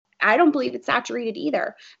I don't believe it's saturated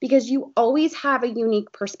either, because you always have a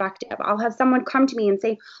unique perspective. I'll have someone come to me and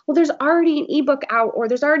say, well, there's already an ebook out, or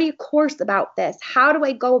there's already a course about this. How do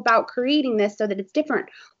I go about creating this so that it's different?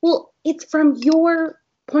 Well, it's from your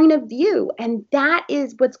point of view, and that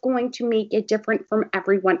is what's going to make it different from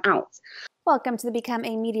everyone else. Welcome to the Become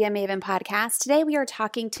a Media Maven podcast. Today we are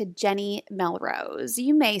talking to Jenny Melrose.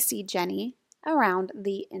 You may see Jenny around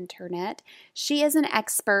the internet. She is an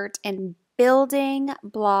expert in building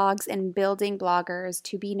blogs and building bloggers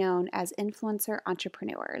to be known as influencer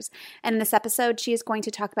entrepreneurs. And in this episode, she is going to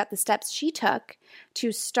talk about the steps she took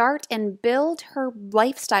to start and build her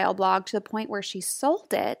lifestyle blog to the point where she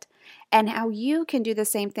sold it, and how you can do the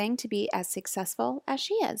same thing to be as successful as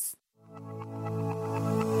she is.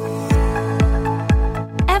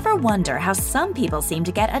 Ever wonder how some people seem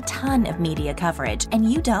to get a ton of media coverage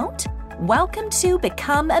and you don't? Welcome to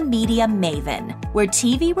Become a Media Maven, where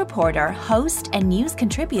TV reporter, host, and news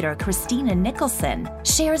contributor Christina Nicholson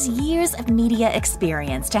shares years of media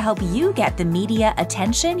experience to help you get the media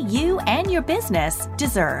attention you and your business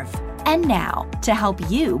deserve. And now, to help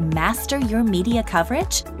you master your media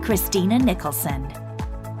coverage, Christina Nicholson.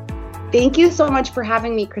 Thank you so much for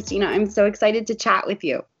having me, Christina. I'm so excited to chat with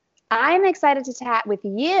you. I'm excited to chat with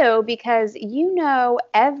you because you know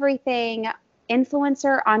everything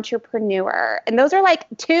influencer entrepreneur. And those are like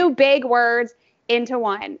two big words into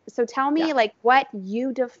one. So tell me what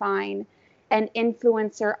you define an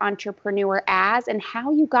influencer entrepreneur as and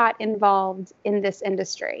how you got involved in this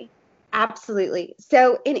industry. Absolutely.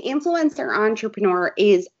 So an influencer entrepreneur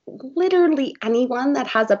is literally anyone that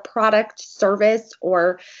has a product, service,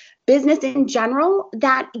 or business in general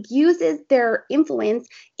that uses their influence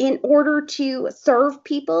in order to serve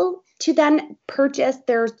people to then purchase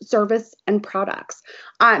their service and products.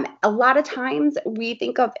 A lot of times we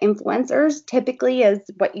think of influencers typically as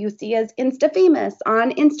what you see as Insta famous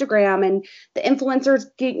on Instagram, and the influencers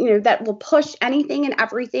that will push anything and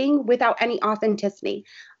everything without any authenticity.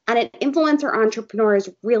 And an influencer entrepreneur is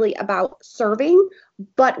really about serving,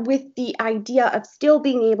 but with the idea of still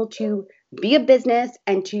being able to be a business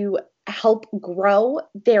and to help grow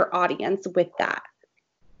their audience with that.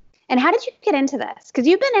 And how did you get into this? Because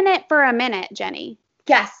you've been in it for a minute, Jenny.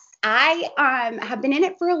 Yes, I have been in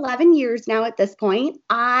it for 11 years now at this point.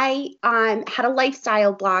 I had a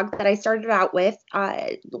lifestyle blog that I started out with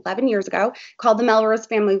 11 years ago called The Melrose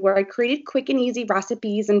Family, where I created quick and easy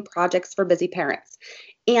recipes and projects for busy parents.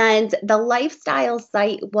 And the lifestyle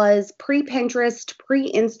site was pre-Pinterest,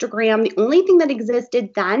 pre-Instagram. The only thing that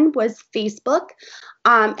existed then was Facebook,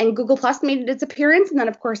 and Google Plus made its appearance, and then,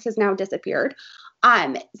 of course, has now disappeared.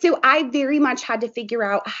 So I very much had to figure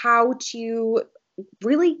out how to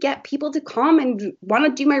really get people to come and want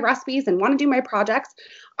to do my recipes and want to do my projects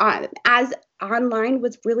as online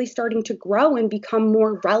was really starting to grow and become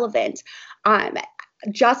more relevant.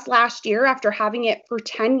 Just last year, after having it for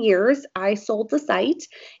 10 years, I sold the site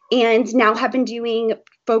and now have been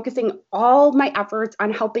focusing all my efforts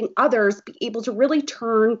on helping others be able to really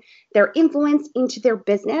turn their influence into their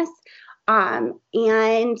business,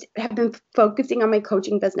 and have been focusing on my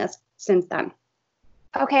coaching business since then.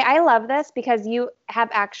 Okay, I love this because you have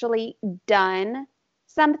actually done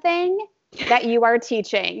something that you are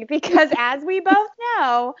teaching, because as we both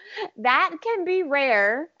know, that can be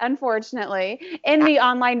rare, unfortunately, in the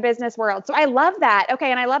online business world. So I love that. Okay,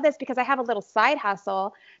 and I love this because I have a little side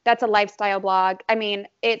hustle that's a lifestyle blog. I mean,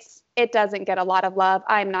 it doesn't get a lot of love.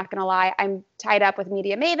 I'm not going to lie. I'm tied up with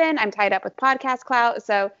Media Maven. I'm tied up with Podcast Clout.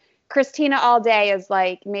 So Christina all day is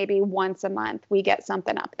like maybe once a month we get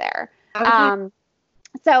something up there. Okay.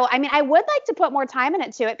 So, I mean, I would like to put more time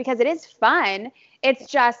into it because it is fun.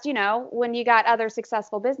 It's just, when you got other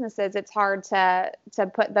successful businesses, it's hard to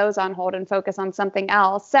put those on hold and focus on something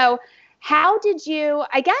else. So how did you,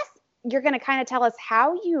 I guess you're going to kind of tell us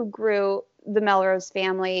how you grew the Melrose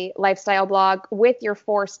Family lifestyle blog with your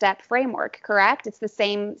 4-step framework, correct? It's the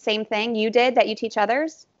same thing you did that you teach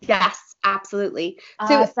others? Yes, absolutely.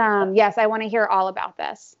 Awesome. Yes, I want to hear all about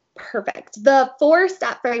this. Perfect. The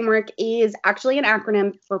 4-step framework is actually an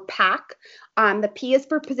acronym for PAC. The P is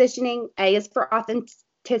for positioning, A is for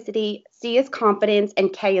authenticity, C is confidence,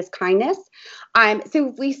 and K is kindness. So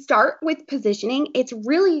if we start with positioning, it's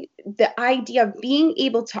really the idea of being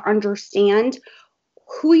able to understand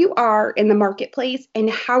who you are in the marketplace and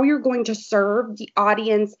how you're going to serve the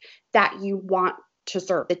audience that you want to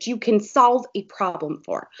serve, that you can solve a problem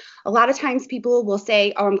for. A lot of times people will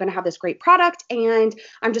say, oh, I'm going to have this great product and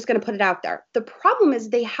I'm just going to put it out there. The problem is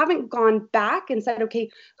they haven't gone back and said, okay,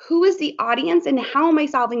 who is the audience and how am I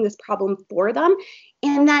solving this problem for them?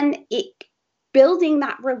 And then building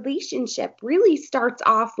that relationship really starts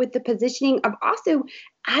off with the positioning of also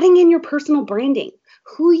adding in your personal branding,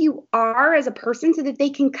 who you are as a person, so that they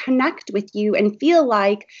can connect with you and feel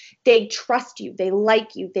like they trust you, they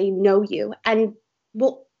like you, they know you, and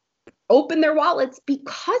will open their wallets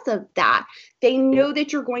because of that. They know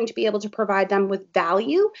that you're going to be able to provide them with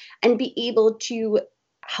value and be able to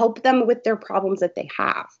help them with their problems that they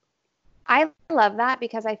have. I love that,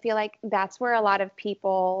 because I feel like that's where a lot of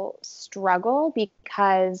people struggle,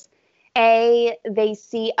 because they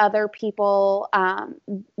see other people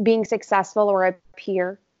being successful or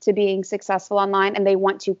appear to being successful online, and they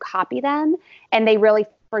want to copy them, and they really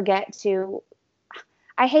forget to,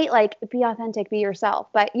 I hate like be authentic, be yourself,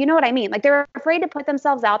 but you know what I mean? Like they're afraid to put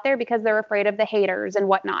themselves out there because they're afraid of the haters and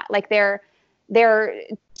whatnot. Like they're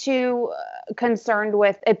too concerned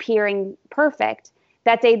with appearing perfect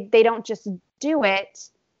that they don't just do it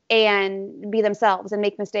and be themselves and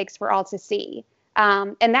make mistakes for all to see.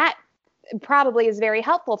 And that probably is very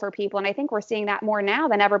helpful for people. And I think we're seeing that more now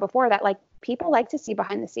than ever before, that like people like to see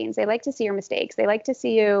behind the scenes. They like to see your mistakes. They like to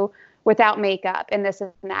see you without makeup and this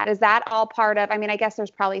and that. Is that all part of, I mean, I guess there's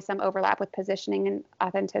probably some overlap with positioning and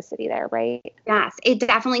authenticity there, right? Yes, it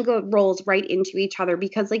definitely rolls right into each other,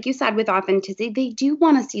 because like you said, with authenticity, they do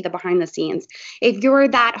want to see the behind the scenes. If you're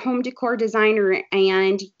that home decor designer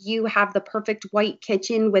and you have the perfect white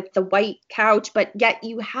kitchen with the white couch, but yet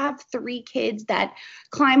you have 3 kids that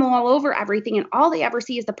climb all over everything and all they ever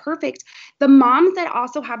see is the moms that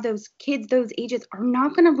also have those kids those ages are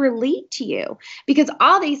not going to relate to you, because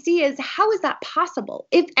all they see is, how is that possible?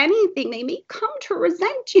 If anything, they may come to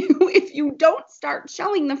resent you if you don't start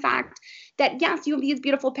showing the fact that yes, you have these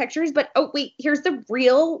beautiful pictures, but oh wait, here's the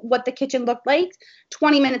real, what the kitchen looked like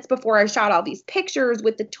 20 minutes before I shot all these pictures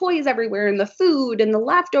with the toys everywhere and the food and the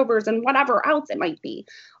leftovers and whatever else it might be.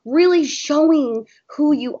 Really showing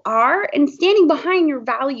who you are and standing behind your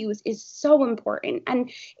values is so important. And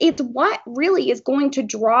it's what really is going to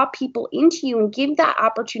draw people into you and give that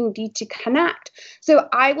opportunity to connect. So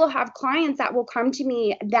I will have clients that will come to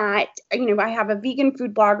me that, I have a vegan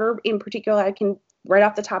food blogger in particular, I can right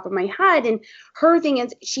off the top of my head. And her thing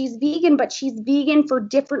is, she's vegan, but she's vegan for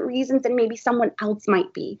different reasons than maybe someone else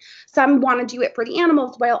might be. Some want to do it for the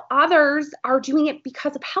animals, while others are doing it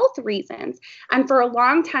because of health reasons. And for a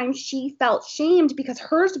long time, she felt shamed because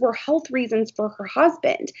hers were health reasons for her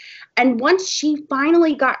husband. And once she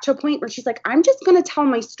finally got to a point where she's like, I'm just going to tell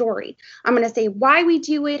my story. I'm going to say why we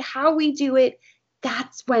do it, how we do it.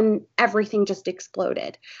 That's when everything just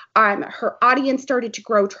exploded. Her audience started to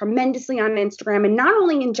grow tremendously on Instagram, and not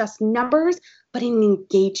only in just numbers, but in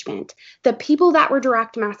engagement. The people that were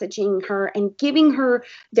direct messaging her and giving her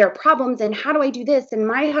their problems and how do I do this? And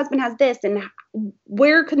my husband has this, and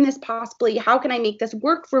where can this possibly, how can I make this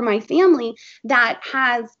work for my family that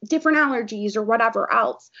has different allergies or whatever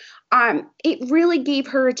else? It really gave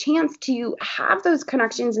her a chance to have those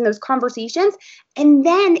connections and those conversations. And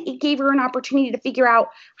then it gave her an opportunity to figure out,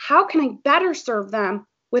 how can I better serve them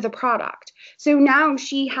with a product? So now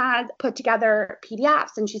she has put together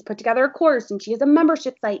PDFs, and she's put together a course, and she has a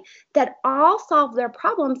membership site that all solve their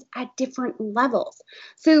problems at different levels.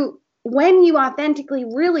 So when you authentically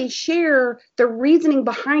really share the reasoning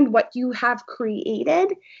behind what you have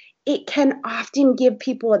created, it can often give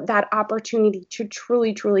people that opportunity to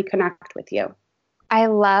truly, truly connect with you. I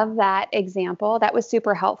love that example. That was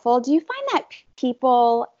super helpful. Do you find that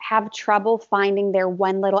people have trouble finding their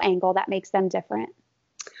one little angle that makes them different?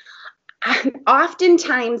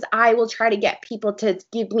 Oftentimes, I will try to get people to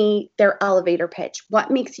give me their elevator pitch.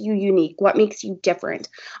 What makes you unique? What makes you different?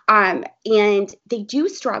 And they do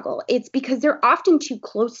struggle. It's because they're often too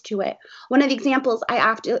close to it. One of the examples I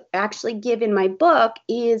have to actually give in my book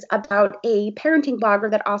is about a parenting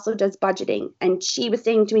blogger that also does budgeting. And she was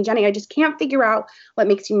saying to me, Jenny, I just can't figure out what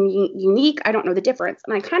makes you unique. I don't know the difference.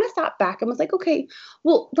 And I kind of sat back and was like, okay,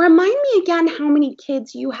 well, remind me again how many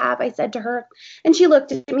kids you have, I said to her. And she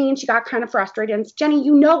looked at me and she got kind of frustrated and said,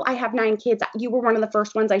 Jenny, I have 9 kids. You were one of the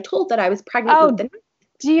first ones I told that I was pregnant with. Oh,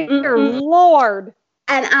 dear Lord.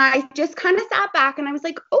 And I just kind of sat back and I was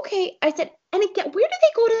like, okay. I said, and again, where do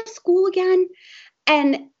they go to school again?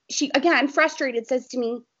 And she, again, frustrated, says to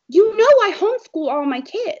me, I homeschool all my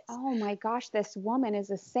kids. Oh my gosh, this woman is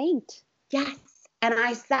a saint. Yes. And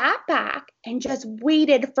I sat back and just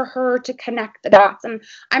waited for her to connect the dots. And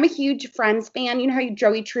I'm a huge Friends fan. You know how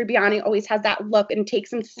Joey Tribbiani always has that look and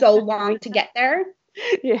takes him so long to get there?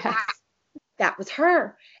 Yes. That was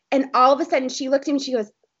her. And all of a sudden she looked at me and she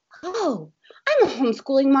goes, oh, I'm a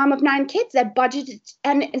homeschooling mom of 9 kids that budgeted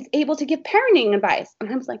and is able to give parenting advice.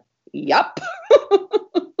 And I was like, yup.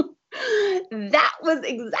 That was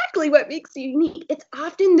exactly what makes you unique. It's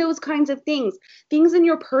often those kinds of things in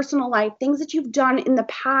your personal life, things that you've done in the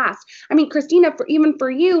past. I mean, Christina, even for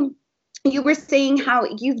you, you were saying how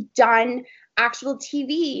you've done actual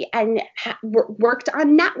TV and worked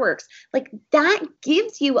on networks. Like that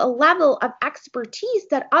gives you a level of expertise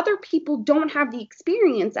that other people don't have the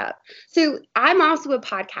experience of. So I'm also a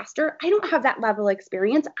podcaster. I don't have that level of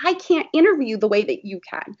experience. I can't interview the way that you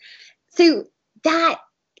can. So that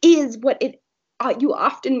is what you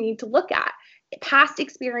often need to look at. Past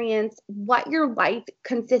experience, what your life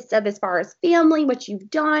consists of as far as family, what you've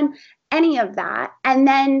done, any of that. And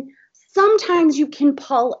then sometimes you can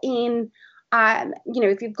pull in,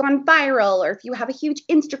 if you've gone viral or if you have a huge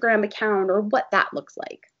Instagram account or what that looks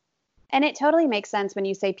like. And it totally makes sense when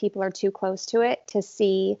you say people are too close to it to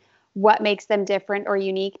see what makes them different or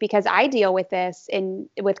unique, because I deal with this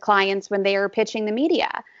with clients when they are pitching the media.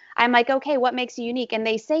 I'm like, okay, what makes you unique? And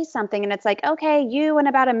they say something and it's like, okay, you and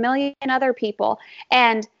about 1 million other people.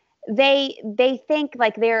 And they think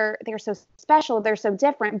like they're so special, they're so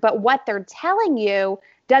different, but what they're telling you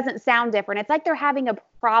doesn't sound different. It's like they're having a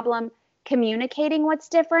problem communicating what's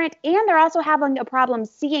different, and they're also having a problem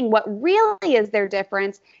seeing what really is their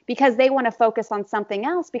difference because they want to focus on something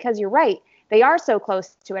else, because you're right, they are so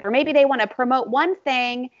close to it. Or maybe they want to promote one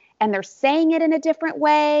thing and they're saying it in a different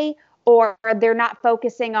way, or they're not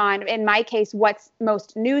focusing on, in my case, what's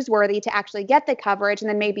most newsworthy to actually get the coverage. And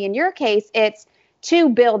then maybe in your case, it's to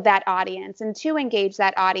build that audience and to engage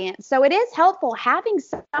that audience. So it is helpful having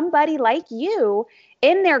somebody like you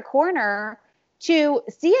in their corner to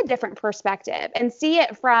see a different perspective and see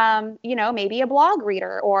it from, maybe a blog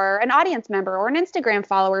reader or an audience member or an Instagram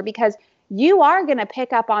follower, because you are going to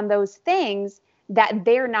pick up on those things that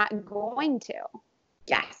they're not going to.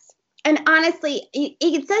 Yes. And honestly,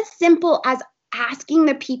 it's as simple as asking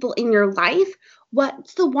the people in your life,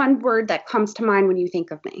 what's the one word that comes to mind when you think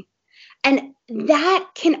of me? And that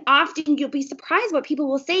can often, you'll be surprised what people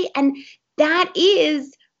will say. And that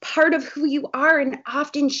is part of who you are and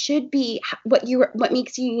often should be what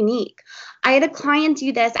makes you unique. I had a client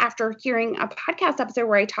do this after hearing a podcast episode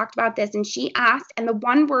where I talked about this, and she asked, and the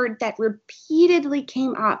one word that repeatedly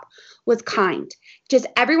came up was kind. Just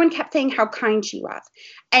everyone kept saying how kind she was.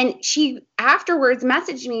 And she afterwards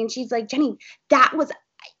messaged me and she's like, Jenny,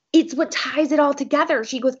 it's what ties it all together.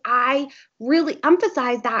 She goes, I really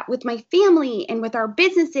emphasize that with my family and with our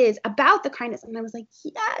businesses about the kindness. And I was like,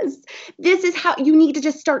 yes, this is how you need to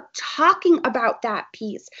just start talking about that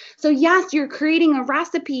piece. So yes, you're creating a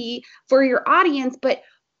recipe for your audience, but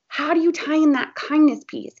how do you tie in that kindness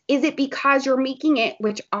piece? Is it because you're making it,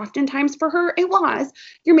 which oftentimes for her it was,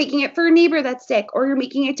 you're making it for a neighbor that's sick, or you're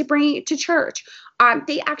making it to bring it to church?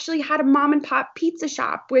 They actually had a mom and pop pizza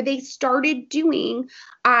shop where they started doing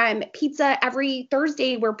pizza every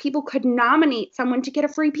Thursday where people could nominate someone to get a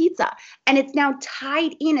free pizza. And it's now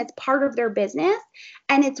tied in as part of their business.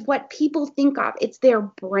 And it's what people think of. It's their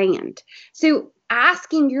brand. So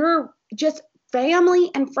asking your just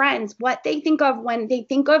family and friends what they think of when they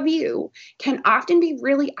think of you can often be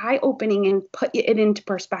really eye-opening and put it into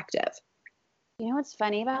perspective. You know what's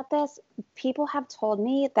funny about this? People have told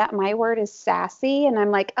me that my word is sassy, and I'm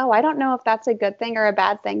like, oh, I don't know if that's a good thing or a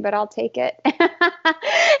bad thing, but I'll take it.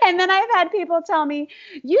 And then I've had people tell me,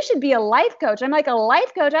 you should be a life coach. I'm like, a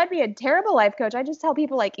life coach? I'd be a terrible life coach. I just tell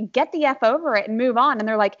people, like, get the F over it and move on. And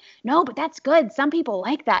they're like, no, but that's good. Some people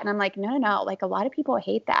like that. And I'm like, no, like a lot of people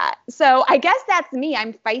hate that. So I guess that's me.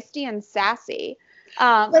 I'm feisty and sassy.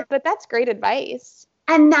 But that's great advice.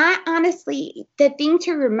 And that, honestly, the thing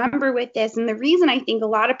to remember with this, and the reason I think a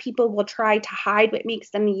lot of people will try to hide what makes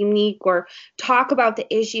them unique or talk about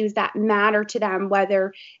the issues that matter to them,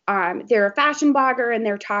 whether they're a fashion blogger and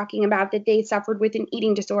they're talking about that they suffered with an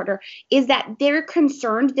eating disorder, is that they're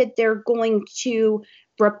concerned that they're going to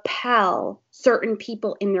repel certain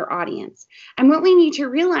people in their audience. And what we need to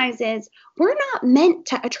realize is we're not meant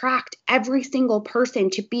to attract every single person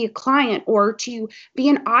to be a client or to be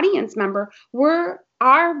an audience member.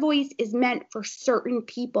 Our voice is meant for certain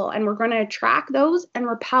people, and we're going to attract those and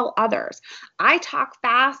repel others. I talk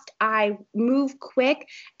fast, I move quick,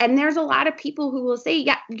 and there's a lot of people who will say,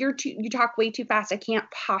 yeah, you talk way too fast. I can't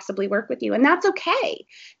possibly work with you. And that's okay.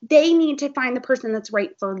 They need to find the person that's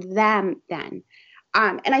right for them then.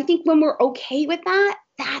 And I think when we're okay with that,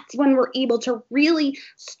 that's when we're able to really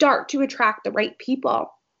start to attract the right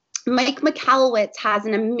people. Mike Michalowicz has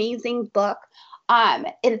an amazing book.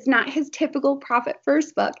 It's not his typical profit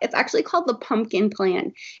first book. It's actually called The Pumpkin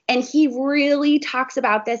Plan. And he really talks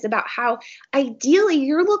about this, about how ideally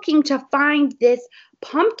you're looking to find this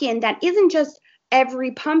pumpkin that isn't just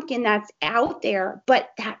every pumpkin that's out there, but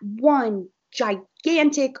that one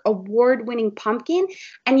gigantic award-winning pumpkin,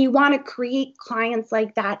 and you want to create clients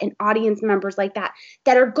like that and audience members like that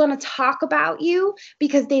are going to talk about you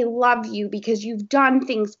because they love you, because you've done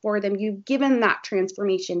things for them, you've given that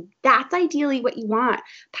transformation. That's ideally what you want.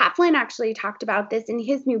 Pat Flynn actually talked about this in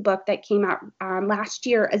his new book that came out last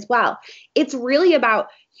year as well. It's really about,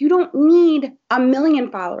 you don't need 1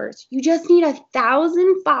 million followers. You just need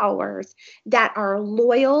 1,000 followers that are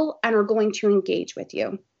loyal and are going to engage with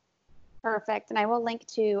you. Perfect. And I will link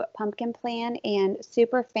to Pumpkin Plan and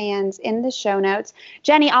Superfans in the show notes.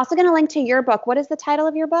 Jenny, also going to link to your book. What is the title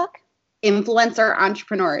of your book? Influencer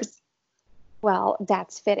Entrepreneurs. Well,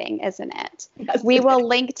 that's fitting, isn't it? Yes, we will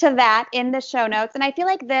link to that in the show notes. And I feel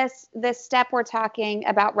like this step we're talking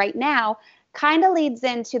about right now kind of leads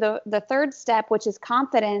into the third step, which is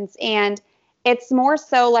confidence. And it's more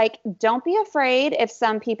so like, don't be afraid if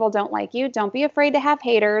some people don't like you. Don't be afraid to have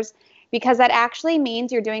haters, because that actually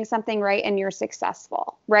means you're doing something right and you're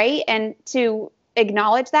successful, right? And to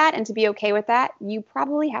acknowledge that and to be okay with that, you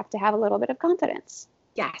probably have to have a little bit of confidence.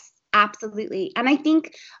 Yes, absolutely. And I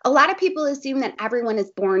think a lot of people assume that everyone is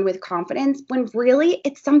born with confidence, when really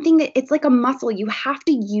it's something that it's like a muscle. You have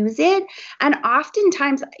to use it. And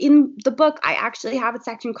oftentimes in the book, I actually have a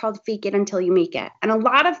section called Fake It Until You Make It. And a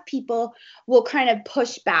lot of people will kind of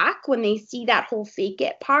push back when they see that whole fake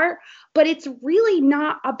it part, but it's really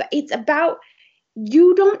not about, it's about,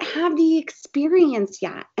 you don't have the experience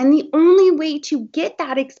yet. And the only way to get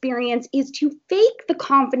that experience is to fake the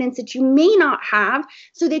confidence that you may not have,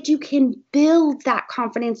 so that you can build that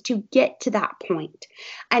confidence to get to that point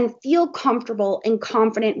and feel comfortable and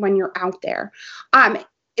confident when you're out there.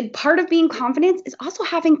 Part of being confident is also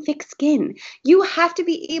having thick skin. You have to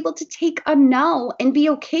be able to take a no and be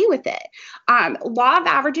okay with it. Law of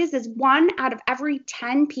averages is 1 out of every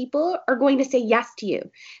 10 people are going to say yes to you.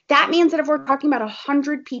 That means that if we're talking about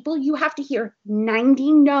 100 people, you have to hear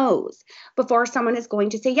 90 no's before someone is going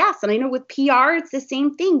to say yes. And I know with PR, it's the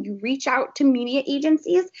same thing. You reach out to media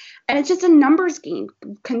agencies and it's just a numbers game.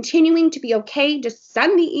 Continuing to be okay, just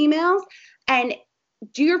send the emails and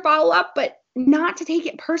do your follow-up, but not to take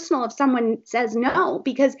it personal if someone says no,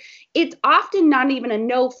 because it's often not even a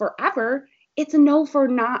no forever. It's a no for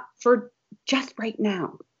not for just right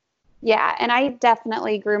now. Yeah. And I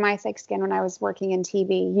definitely grew my thick skin when I was working in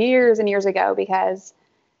TV years and years ago, because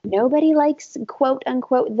nobody likes, quote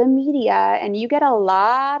unquote, the media. And you get a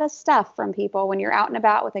lot of stuff from people when you're out and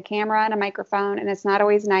about with a camera and a microphone, and it's not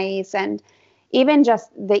always nice. And even just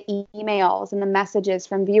the emails and the messages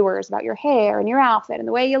from viewers about your hair and your outfit and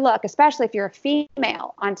the way you look, especially if you're a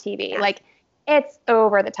female on TV, like it's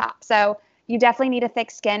over the top. So you definitely need a thick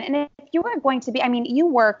skin. And if you are going to be, I mean, you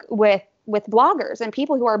work with bloggers and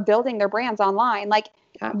people who are building their brands online, like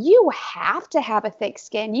you have to have a thick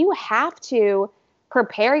skin. You have to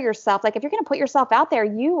prepare yourself. Like if you're going to put yourself out there,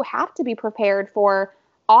 you have to be prepared for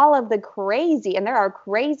all of the crazy, and there are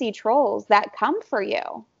crazy trolls that come for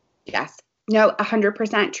you. Yes. No,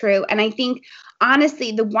 100% true. And I think,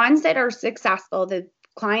 honestly, the ones that are successful, the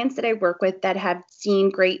clients that I work with that have seen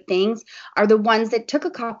great things, are the ones that took a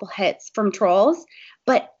couple hits from trolls,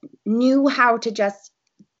 but knew how to just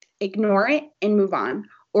ignore it and move on,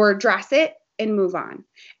 or address it and move on.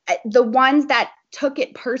 The ones that took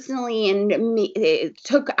it personally and it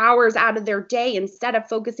took hours out of their day instead of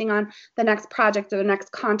focusing on the next project or the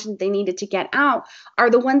next content they needed to get out are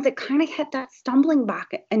the ones that kind of hit that stumbling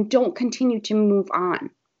block and don't continue to move on.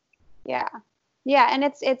 Yeah. Yeah. And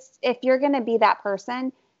it's if you're going to be that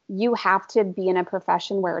person, you have to be in a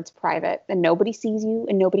profession where it's private and nobody sees you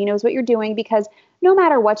and nobody knows what you're doing, because no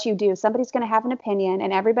matter what you do, somebody's going to have an opinion,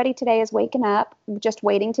 and everybody today is waking up just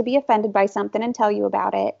waiting to be offended by something and tell you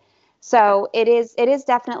about it. So it is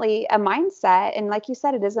definitely a mindset. And like you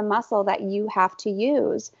said, it is a muscle that you have to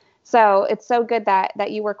use. So it's so good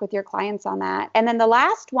that you work with your clients on that. And then the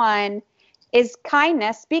last one is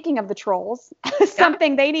kindness. Speaking of the trolls,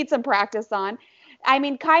 something they need some practice on. I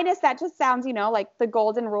mean, kindness, that just sounds, like the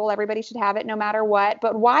golden rule. Everybody should have it no matter what.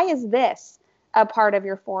 But why is this a part of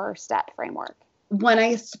your 4-step framework? When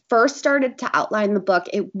I first started to outline the book,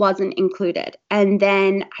 it wasn't included. And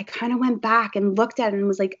then I kind of went back and looked at it and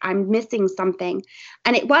was like, I'm missing something.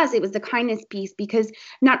 And it was the kindness piece, because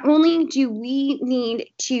not only do we need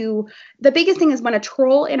to, the biggest thing is when a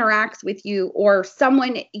troll interacts with you, or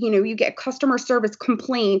someone, you get a customer service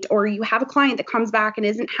complaint, or you have a client that comes back and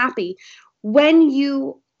isn't happy. When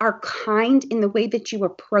you are kind in the way that you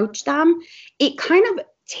approach them, it kind of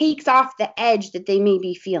takes off the edge that they may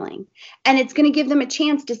be feeling. And it's going to give them a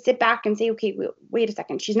chance to sit back and say, okay, wait a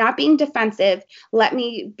second. She's not being defensive. Let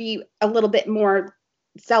me be a little bit more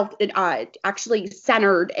actually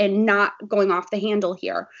centered and not going off the handle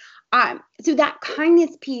here. So that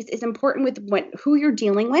kindness piece is important with who you're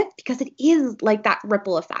dealing with, because it is like that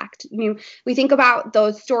ripple effect. We think about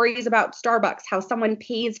those stories about Starbucks, how someone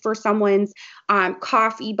pays for someone's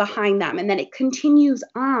coffee behind them, and then it continues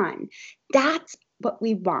on. That's what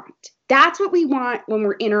we want. That's what we want when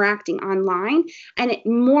we're interacting online. And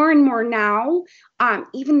more and more now,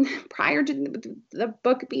 even prior to the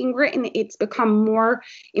book being written, it's become more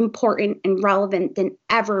important and relevant than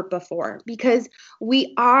ever before, because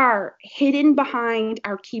we are hidden behind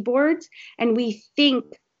our keyboards and we think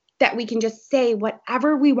that we can just say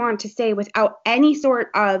whatever we want to say without any sort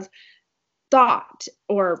of thought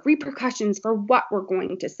or repercussions for what we're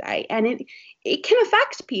going to say. And it can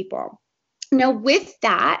affect people. Now, with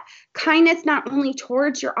that, kindness not only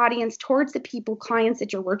towards your audience, towards the people, clients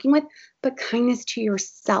that you're working with, but kindness to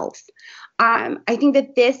yourself. I think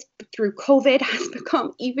that this, through COVID, has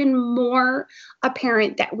become even more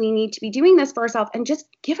apparent that we need to be doing this for ourselves and just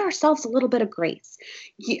give ourselves a little bit of grace.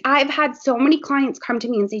 I've had so many clients come to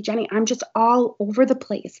me and say, Jenny, I'm just all over the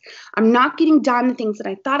place. I'm not getting done the things that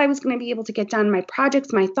I thought I was going to be able to get done. My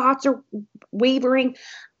projects, my thoughts are wavering.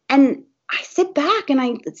 And I sit back and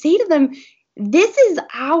I say to them, this is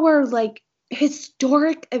our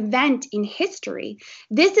historic event in history.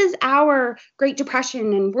 This is our Great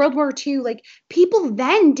Depression and World War II. People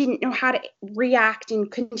then didn't know how to react and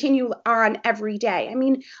continue on every day. I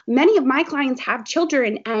mean, many of my clients have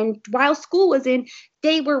children, and while school was in,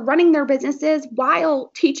 they were running their businesses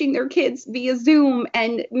while teaching their kids via Zoom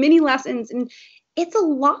and mini lessons. And it's a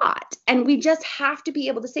lot. And we just have to be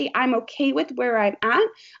able to say, I'm okay with where I'm at.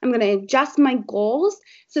 I'm going to adjust my goals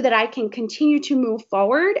so that I can continue to move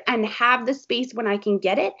forward and have the space when I can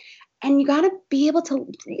get it. And you got to be able to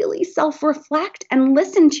really self-reflect and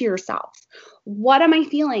listen to yourself. What am I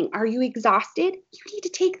feeling? Are you exhausted? You need to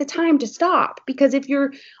take the time to stop, because if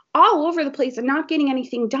you're all over the place and not getting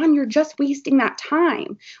anything done, you're just wasting that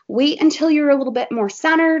time. Wait until you're a little bit more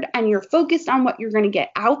centered and you're focused on what you're going to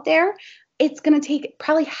get out there. It's going to take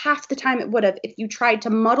probably half the time it would have if you tried to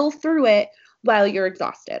muddle through it while you're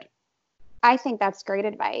exhausted. I think that's great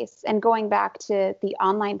advice. And going back to the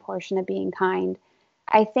online portion of being kind,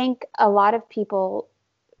 I think a lot of people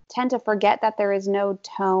tend to forget that there is no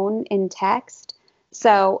tone in text.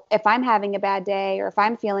 So if I'm having a bad day or if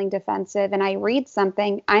I'm feeling defensive and I read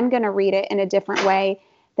something, I'm going to read it in a different way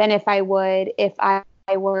than if I would if I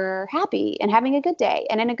were happy and having a good day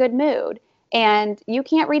and in a good mood. And you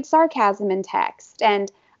can't read sarcasm in text.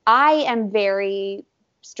 And I am very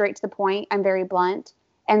straight to the point. I'm very blunt.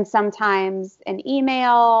 And sometimes in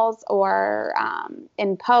emails or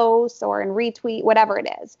in posts or in retweet, whatever it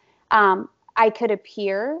is, I could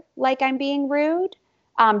appear like I'm being rude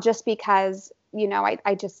just because,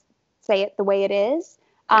 I just say it the way it is.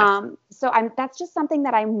 Yes. So that's just something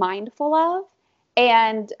that I'm mindful of.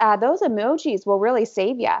 And those emojis will really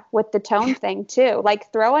save you with the tone thing too.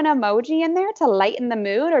 Throw an emoji in there to lighten the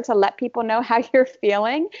mood or to let people know how you're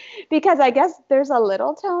feeling, because I guess there's a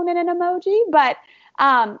little tone in an emoji, but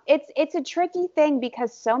it's a tricky thing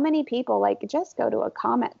because so many people just go to a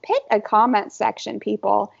comment, pick a comment section,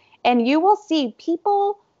 people, and you will see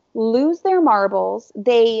people lose their marbles.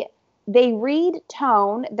 They read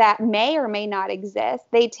tone that may or may not exist.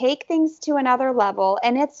 They take things to another level,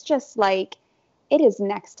 and it's just it is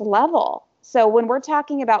next level. So when we're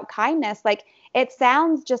talking about kindness, it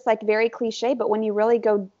sounds just very cliche, but when you really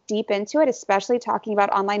go deep into it, especially talking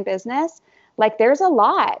about online business, there's a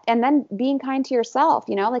lot. And then being kind to yourself,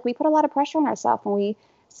 we put a lot of pressure on ourselves when we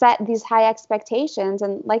set these high expectations.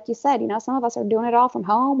 And like you said, some of us are doing it all from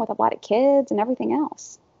home with a lot of kids and everything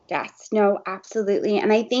else. Yes, no, absolutely.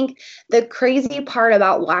 And I think the crazy part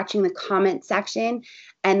about watching the comment section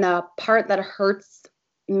and the part that hurts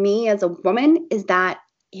me as a woman is that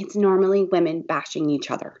it's normally women bashing each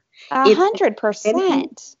other.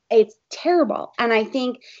 100%. It's terrible. And I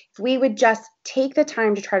think if we would just take the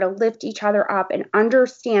time to try to lift each other up and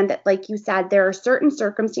understand that, like you said, there are certain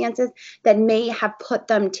circumstances that may have put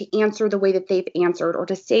them to answer the way that they've answered or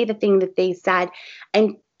to say the thing that they said,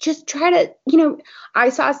 and just try to, I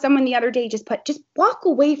saw someone the other day just walk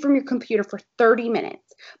away from your computer for 30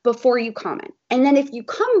 minutes before you comment. And then if you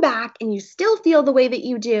come back and you still feel the way that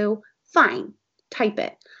you do, fine, type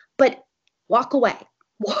it. But walk away.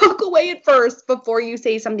 Walk away at first before you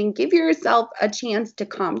say something. Give yourself a chance to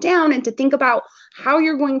calm down and to think about how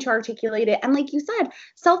you're going to articulate it. And like you said,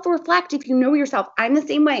 self-reflect if you know yourself. I'm the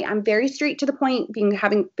same way. I'm very straight to the point,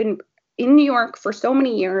 having been in New York for so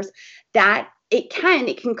many years, that it can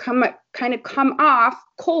come off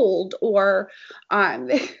cold or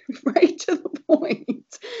right to the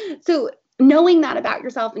point. So knowing that about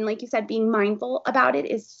yourself and, like you said, being mindful about it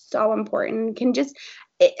is so important.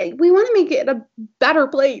 we want to make it a better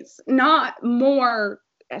place, not more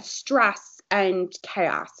stress and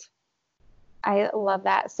chaos. I love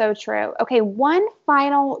that. So true. Okay, one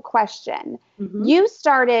final question. You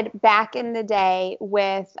started back in the day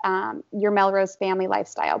with your Melrose Family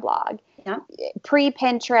Lifestyle blog. Yeah.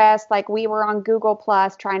 Pre-Pinterest, like we were on Google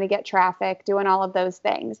Plus trying to get traffic, doing all of those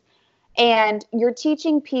things. And you're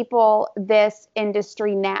teaching people this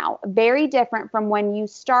industry now, very different from when you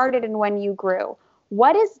started and when you grew.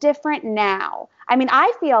 What is different now? I mean,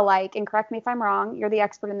 I feel like, and correct me if I'm wrong, you're the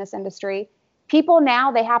expert in this industry, people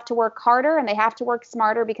now, they have to work harder and they have to work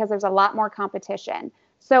smarter because there's a lot more competition.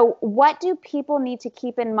 So what do people need to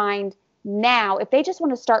keep in mind now if they just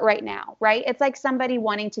want to start right now, right? It's like somebody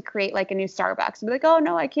wanting to create like a new Starbucks. Be like, oh,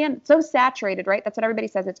 no, I can't. It's so saturated, right? That's what everybody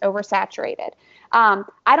says. It's oversaturated. I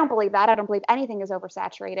don't believe that. I don't believe anything is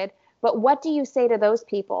oversaturated. But what do you say to those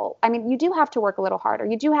people? I mean, you do have to work a little harder.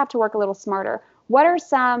 You do have to work a little smarter. What are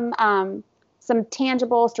some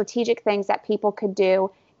tangible, strategic things that people could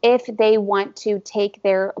do if they want to take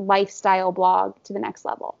their lifestyle blog to the next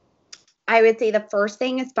level? I would say the first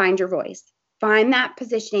thing is find your voice. Find that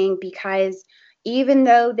positioning, because even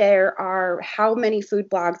though there are how many food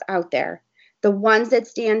blogs out there, the ones that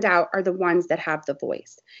stand out are the ones that have the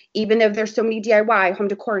voice. Even though there's so many DIY, home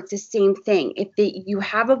decor, it's the same thing. If you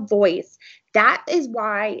have a voice, that is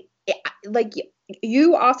why, like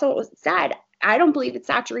you also said, I don't believe it's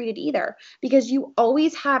saturated either, because you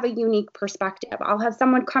always have a unique perspective. I'll have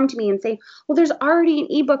someone come to me and say, well, there's already an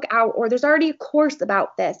ebook out, or there's already a course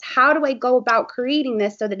about this. How do I go about creating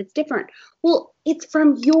this so that it's different? Well, it's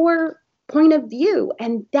from your point of view,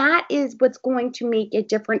 and that is what's going to make it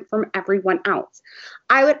different from everyone else.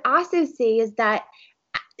 I would also say is that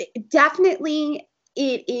definitely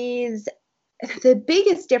it is the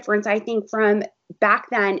biggest difference, I think, from back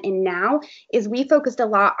then and now is we focused a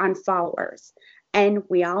lot on followers. And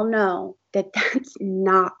we all know that that's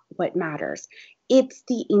not what matters. It's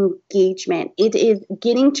the engagement. It is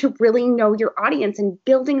getting to really know your audience and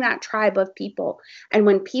building that tribe of people. And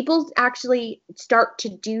when people actually start to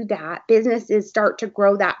do that, businesses start to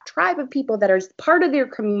grow that tribe of people that are part of their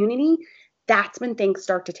community, that's when things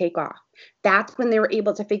start to take off. That's when they're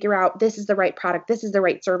able to figure out this is the right product, this is the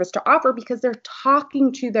right service to offer, because they're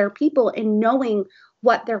talking to their people and knowing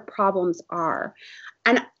what their problems are.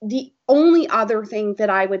 And the only other thing that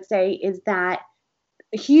I would say is that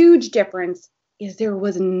a huge difference is there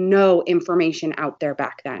was no information out there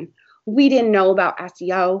back then. We didn't know about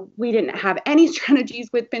SEO. We didn't have any strategies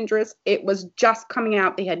with Pinterest. It was just coming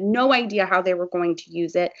out. They had no idea how they were going to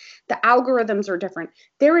use it. The algorithms are different.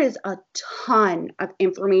 There is a ton of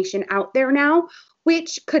information out there now,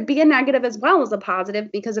 which could be a negative as well as a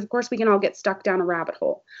positive, because of course we can all get stuck down a rabbit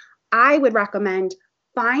hole. I would recommend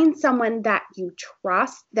find someone that you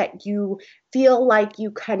trust, that you feel like you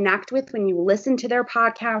connect with when you listen to their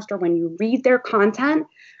podcast or when you read their content,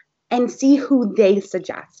 and see who they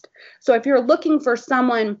suggest. So if you're looking for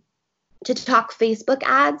someone to talk Facebook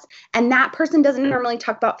ads and that person doesn't normally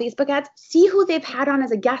talk about Facebook ads, see who they've had on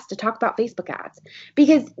as a guest to talk about Facebook ads,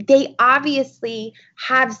 because they obviously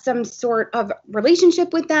have some sort of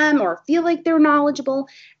relationship with them or feel like they're knowledgeable.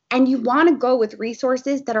 And you want to go with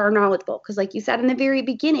resources that are knowledgeable, because like you said in the very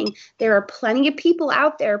beginning, there are plenty of people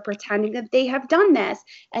out there pretending that they have done this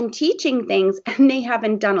and teaching things, and they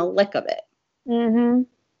haven't done a lick of it. Mm-hmm.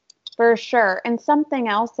 For sure. And something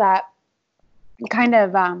else that kind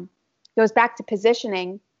of goes back to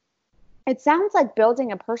positioning, it sounds like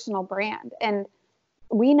building a personal brand. And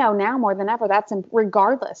we know now more than ever that's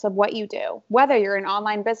regardless of what you do, whether you're an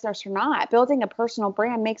online business or not, building a personal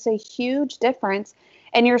brand makes a huge difference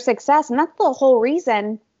in your success. And that's the whole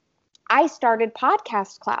reason I started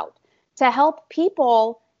Podcast Clout, to help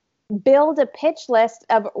people build a pitch list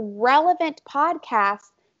of relevant podcasts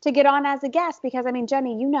to get on as a guest. Because I mean,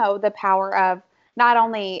 Jenny, you know the power of not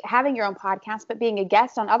only having your own podcast, but being a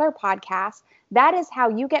guest on other podcasts. That is how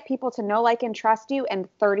you get people to know, like, and trust you in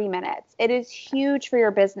 30 minutes. It is huge for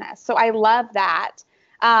your business. So I love that.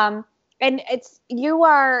 And you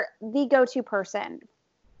are the go-to person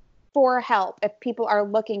for help if people are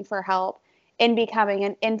looking for help in becoming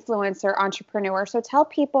an influencer entrepreneur. So tell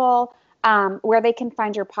people where they can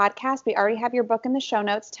find your podcast. We already have your book in the show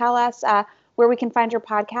notes. Tell us where we can find your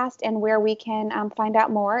podcast and where we can find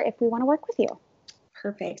out more if we want to work with you.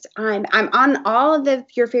 Perfect. I'm on all of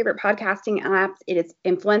your favorite podcasting apps. It is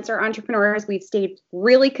Influencer Entrepreneurs. We've stayed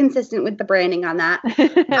really consistent with the branding on that.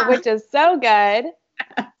 Which is so good.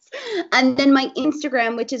 And then my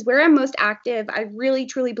Instagram, which is where I'm most active. I really,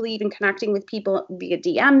 truly believe in connecting with people via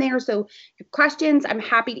DM there. So if you have questions, I'm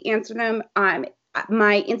happy to answer them.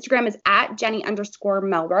 My Instagram is at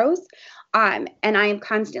Jenny_Melrose. And I am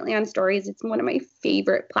constantly on stories. It's one of my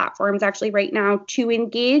favorite platforms actually right now to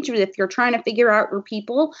engage with. If you're trying to figure out your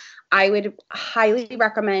people, I would highly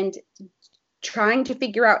recommend trying to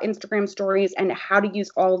figure out Instagram stories and how to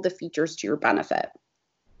use all of the features to your benefit.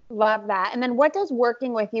 Love that. And then what does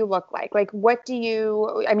working with you look like? Like, what do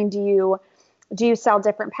you, I mean, do you sell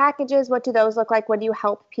different packages? What do those look like? What do you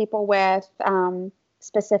help people with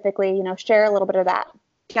specifically? Share a little bit of that.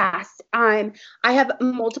 Yes. I have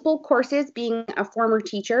multiple courses. Being a former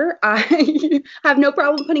teacher, I have no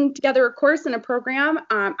problem putting together a course and a program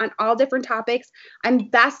on all different topics. I'm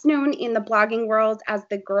best known in the blogging world as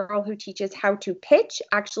the girl who teaches how to pitch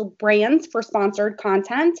actual brands for sponsored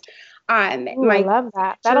content. I love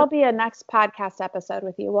that. That'll be a next podcast episode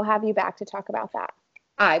with you. We'll have you back to talk about that.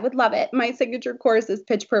 I would love it. My signature course is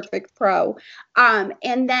Pitch Perfect Pro.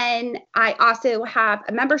 And then I also have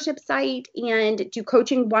a membership site and do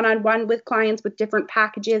coaching one-on-one with clients with different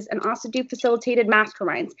packages, and also do facilitated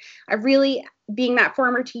masterminds. I really, being that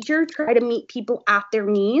former teacher, try to meet people at their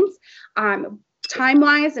needs,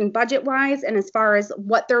 time-wise and budget-wise, and as far as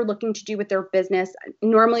what they're looking to do with their business,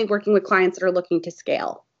 normally working with clients that are looking to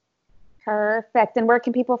scale. Perfect. And where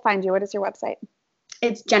can people find you? What is your website?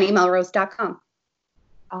 It's JennyMelrose.com.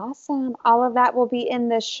 Awesome. All of that will be in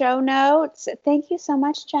the show notes. Thank you so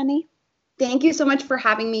much, Jenny. Thank you so much for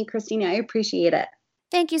having me, Christina. I appreciate it.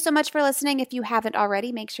 Thank you so much for listening. If you haven't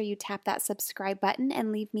already, make sure you tap that subscribe button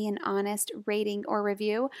and leave me an honest rating or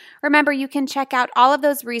review. Remember, you can check out all of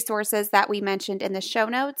those resources that we mentioned in the show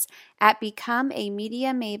notes at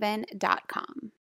becomeamediamaven.com.